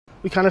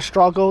we kind of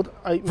struggled.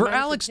 For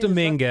Alex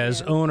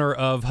Dominguez, owner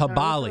of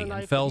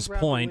Jabali in Fells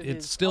Point,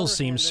 it still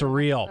seems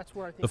surreal.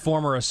 The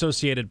former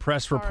Associated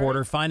Press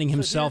reporter finding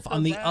himself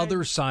on the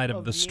other side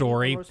of the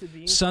story.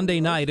 Sunday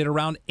night at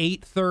around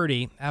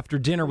 8:30, after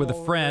dinner with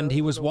a friend,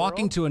 he was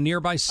walking to a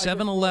nearby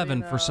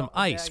 7-Eleven for some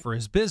ice for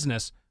his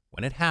business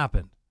when it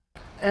happened.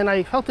 And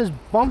I felt this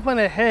bump in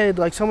the head,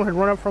 like someone had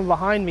run up from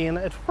behind me. And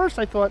at first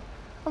I thought,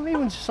 oh,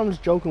 maybe someone's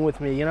joking with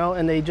me,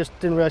 and they just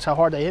didn't realize how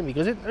hard they hit me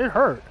because it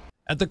hurt.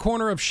 At the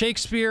corner of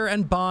Shakespeare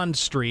and Bond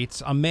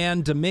Streets, a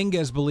man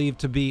Dominguez believed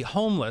to be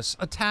homeless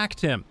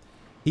attacked him.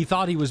 He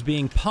thought he was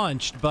being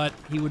punched, but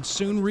he would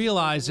soon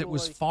realize it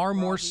was far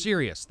more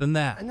serious than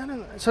that.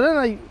 So then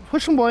I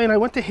pushed him away, and I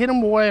went to hit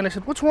him away, and I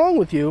said, "What's wrong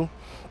with you?"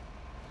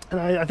 And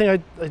I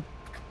think I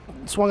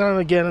swung on him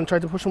again and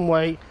tried to push him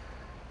away,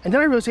 and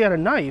then I realized he had a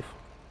knife.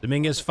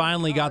 Dominguez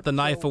finally got the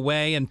knife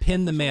away and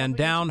pinned the man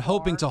down,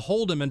 hoping to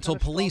hold him until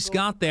police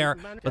got there.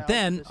 But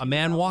then a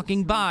man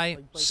walking by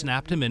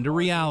snapped him into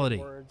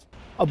reality.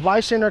 A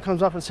bystander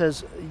comes up and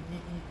says,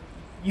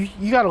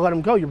 you got to let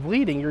him go. You're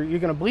bleeding. You're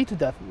going to bleed to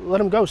death.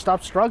 Let him go.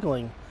 Stop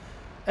struggling.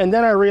 And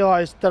then I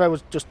realized that I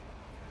was just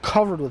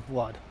covered with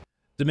blood.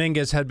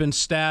 Dominguez had been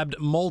stabbed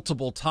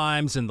multiple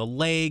times in the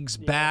legs,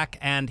 back,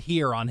 and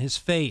here on his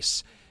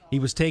face. He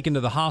was taken to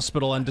the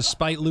hospital and,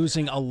 despite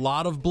losing a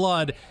lot of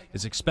blood,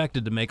 is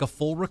expected to make a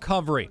full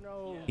recovery.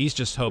 He's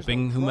just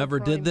hoping whomever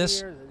did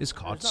this is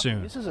caught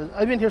soon.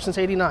 I've been here since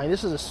 '89.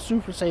 This is a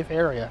super safe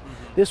area.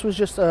 This was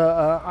just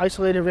an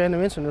isolated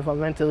random incident of a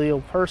mentally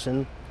ill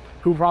person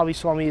who probably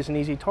saw me as an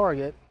easy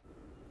target.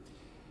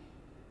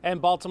 And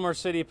Baltimore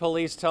City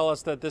Police tell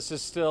us that this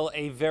is still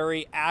a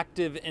very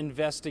active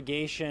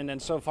investigation,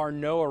 and so far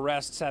no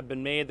arrests have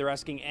been made. They're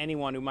asking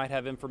anyone who might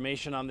have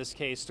information on this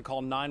case to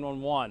call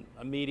 911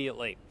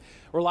 immediately.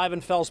 We're live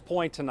in Fells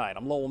Point tonight.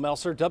 I'm Lowell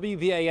Melser,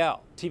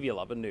 WBAL-TV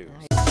 11 News.